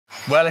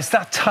Well, it's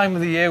that time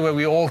of the year where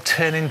we all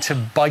turn into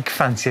bike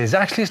fanciers.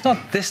 Actually, it's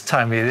not this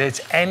time of the year, it's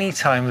any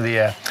time of the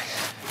year.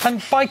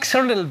 And bikes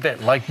are a little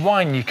bit like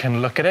wine. You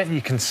can look at it,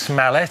 you can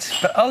smell it,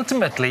 but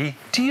ultimately,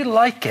 do you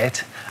like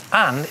it?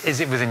 And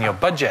is it within your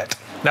budget?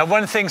 Now,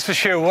 one thing's for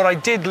sure, what I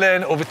did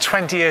learn over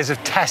 20 years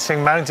of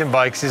testing mountain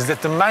bikes is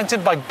that the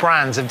mountain bike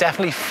brands have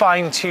definitely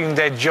fine-tuned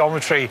their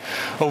geometry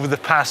over the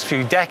past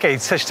few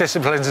decades, such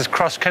disciplines as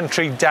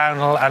cross-country,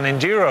 downhill and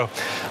enduro.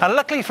 And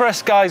luckily for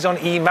us guys on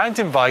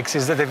e-mountain bikes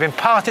is that they've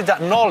imparted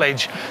that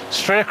knowledge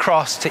straight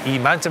across to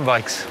e-mountain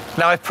bikes.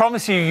 Now, I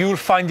promise you, you'll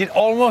find it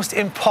almost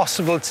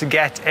impossible to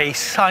get a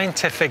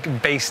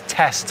scientific-based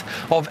test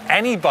of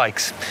any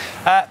bikes.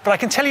 But I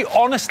can tell you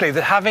honestly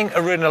that having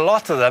ridden a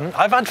lot of them,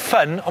 I've had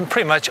fun on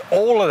pretty much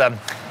all of them,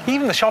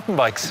 even the shopping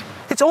bikes.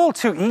 It's all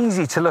too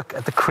easy to look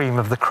at the cream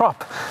of the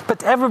crop,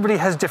 but everybody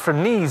has different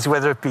needs,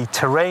 whether it be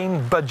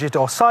terrain, budget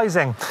or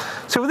sizing.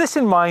 So with this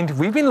in mind,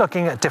 we've been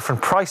looking at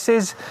different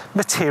prices,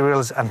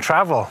 materials and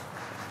travel.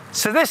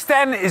 So this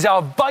then is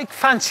our bike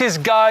fancier's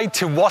guide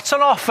to what's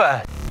on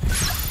offer.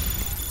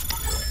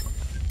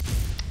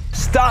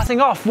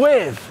 Starting off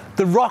with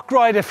the Rock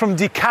Rider from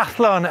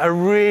Decathlon, a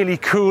really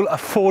cool,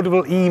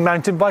 affordable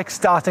e-mountain bike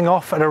starting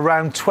off at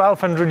around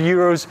 1,200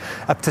 euros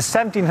up to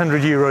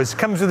 1,700 euros.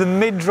 Comes with a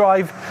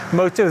mid-drive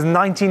motor with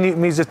 90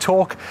 newton-meters of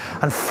torque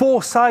and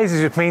 4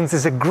 sizes, which means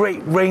there's a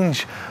great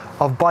range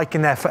of bike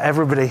in there for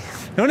everybody.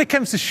 Now, when it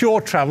comes to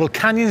short travel,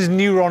 Canyon's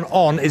Neuron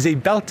On is a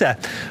belter.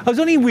 I was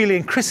only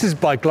wheeling Chris's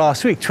bike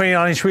last week,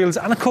 29-inch wheels,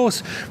 and of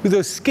course, with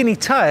those skinny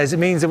tyres, it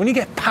means that when you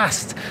get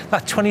past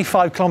that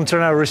 25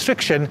 km/h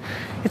restriction,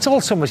 it's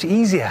all so much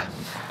easier.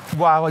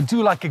 Wow, I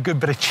do like a good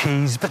bit of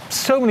cheese, but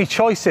so many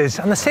choices,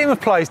 and the same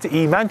applies to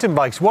e-mountain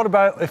bikes. What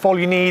about if all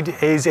you need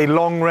is a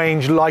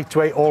long-range,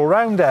 lightweight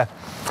all-rounder?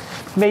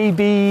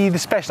 Maybe the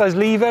Specialized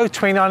Levo,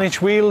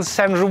 29-inch wheels,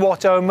 700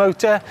 watt-hour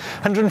motor,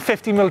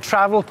 150mm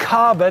travel,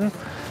 carbon,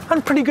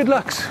 and pretty good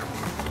looks.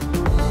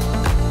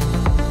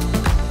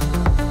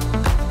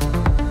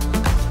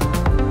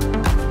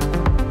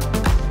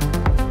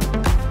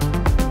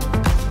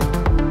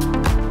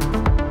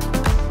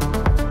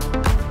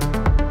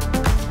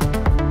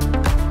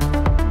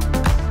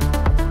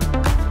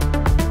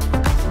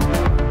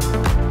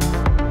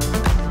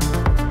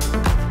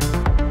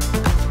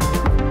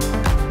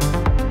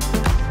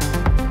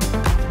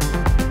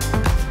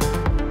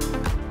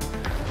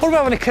 What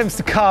about when it comes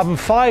to carbon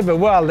fibre?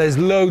 Well, there's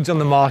loads on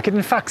the market.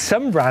 In fact,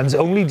 some brands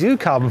only do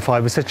carbon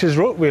fibre, such as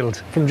Rotwild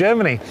from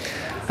Germany.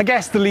 I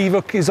guess the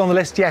Levo is on the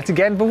list yet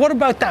again, but what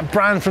about that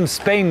brand from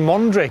Spain,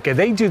 Mondraker?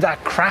 They do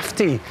that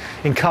crafty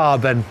in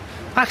carbon.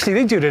 Actually,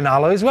 they do it in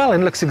alloy as well,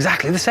 and it looks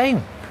exactly the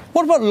same.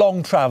 What about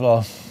long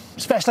travel?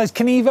 Specialized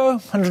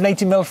Kenevo,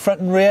 180mm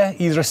front and rear,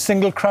 either a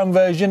single crown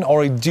version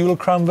or a dual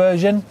crown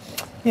version.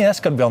 Yeah,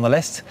 that's got to be on the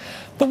list.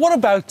 But what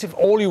about if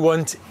all you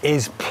want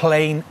is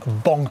plain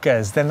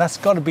bonkers? Then that's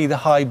got to be the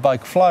High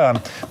Bike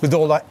Fly-On with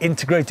all that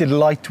integrated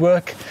light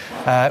work,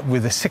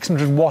 with a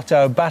 600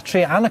 watt-hour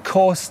battery, and of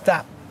course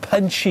that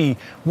punchy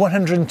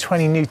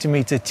 120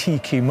 newton-meter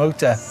TQ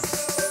motor.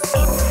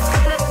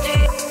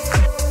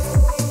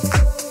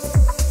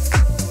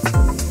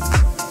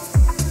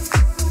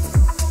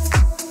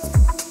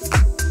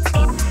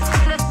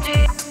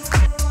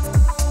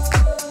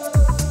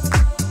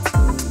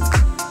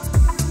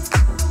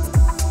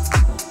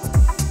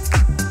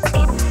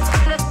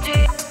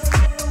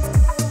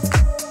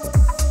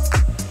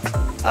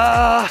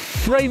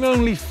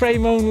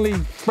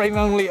 Frame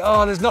only.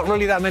 Oh, there's not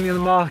really that many on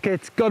the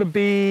market. Gotta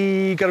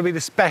be the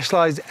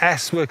Specialized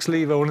S-Works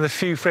Levo, one of the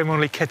few frame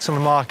only kits on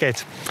the market.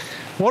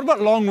 What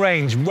about long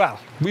range? Well,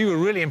 we were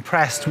really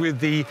impressed with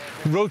the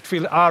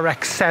Rotwild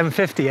RX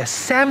 750, a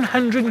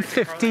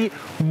 750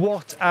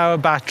 watt-hour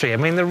battery. I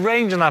mean, the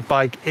range on that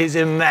bike is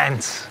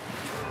immense.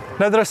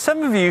 Now, there are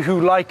some of you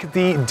who like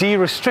the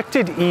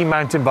de-restricted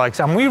e-mountain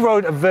bikes, and we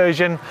rode a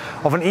version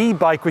of an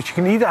e-bike which you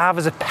can either have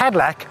as a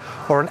pedelec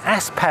or an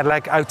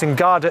S-pedelec out in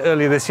Garda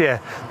earlier this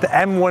year, the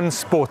M1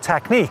 Sport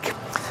Technique.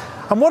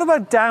 And what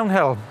about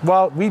downhill?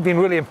 Well, we've been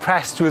really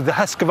impressed with the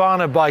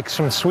Husqvarna bikes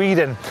from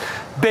Sweden.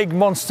 Big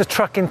monster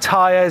trucking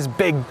tyres,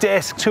 big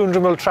disc,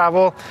 200mm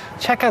travel.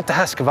 Check out the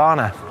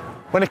Husqvarna.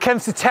 When it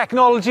comes to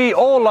technology,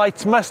 all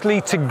lights must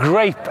lead to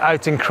Grape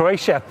out in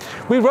Croatia.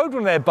 We rode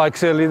one of their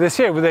bikes earlier this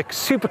year with a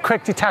super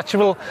quick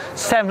detachable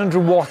 700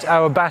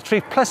 watt-hour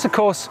battery, plus of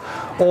course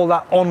all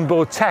that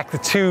onboard tech, the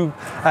 2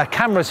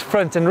 cameras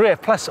front and rear,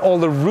 plus all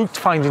the route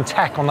finding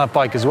tech on that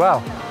bike as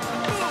well.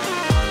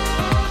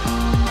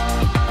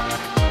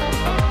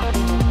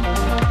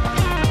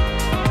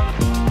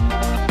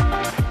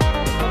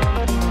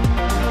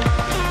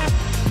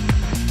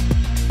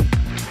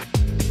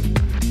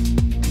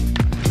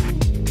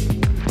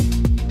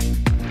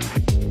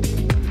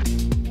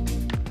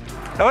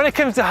 Now, when it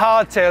comes to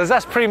hardtails,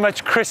 that's pretty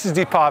much Chris's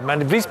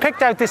department. He's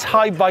picked out this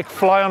High Bike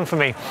Fly-On for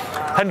me.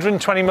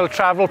 120mm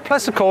travel,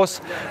 plus of course,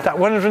 that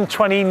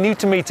 120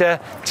 newton-meter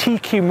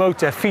TQ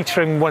motor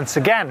featuring once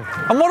again.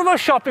 And what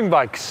about shopping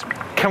bikes?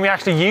 Can we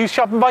actually use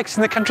shopping bikes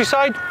in the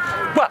countryside?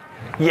 Well,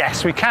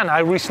 Yes, we can. I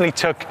recently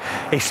took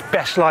a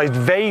specialized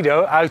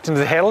Vado out into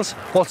the hills,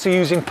 also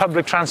using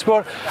public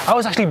transport. I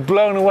was actually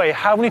blown away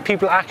how many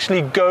people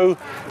actually go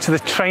to the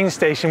train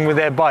station with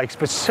their bikes,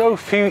 but so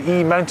few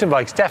e-mountain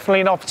bikes.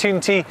 Definitely an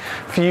opportunity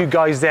for you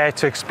guys there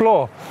to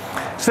explore.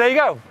 So there you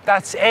go.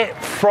 That's it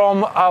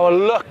from our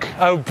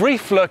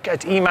brief look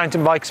at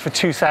e-mountain bikes for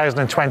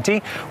 2020.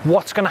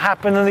 What's going to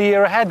happen in the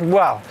year ahead?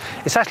 Well,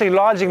 it's actually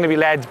largely going to be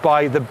led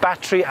by the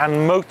battery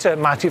and motor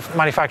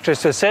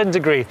manufacturers to a certain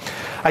degree.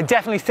 I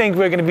definitely think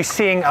we're going to be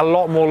seeing a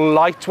lot more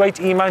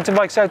lightweight e-mountain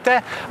bikes out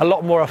there, a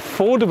lot more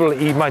affordable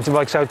e-mountain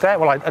bikes out there.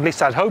 Well, at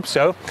least I'd hope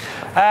so.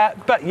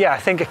 But yeah, I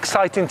think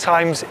exciting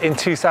times in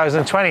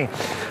 2020.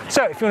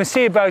 So if you want to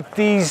see about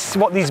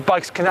what these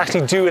bikes can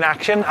actually do in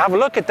action, have a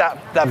look at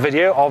that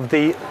video of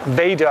the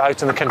Vado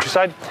out in the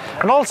countryside.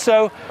 And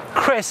also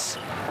Chris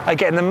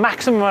getting the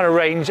maximum amount of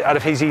range out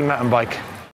of his e-mountain bike.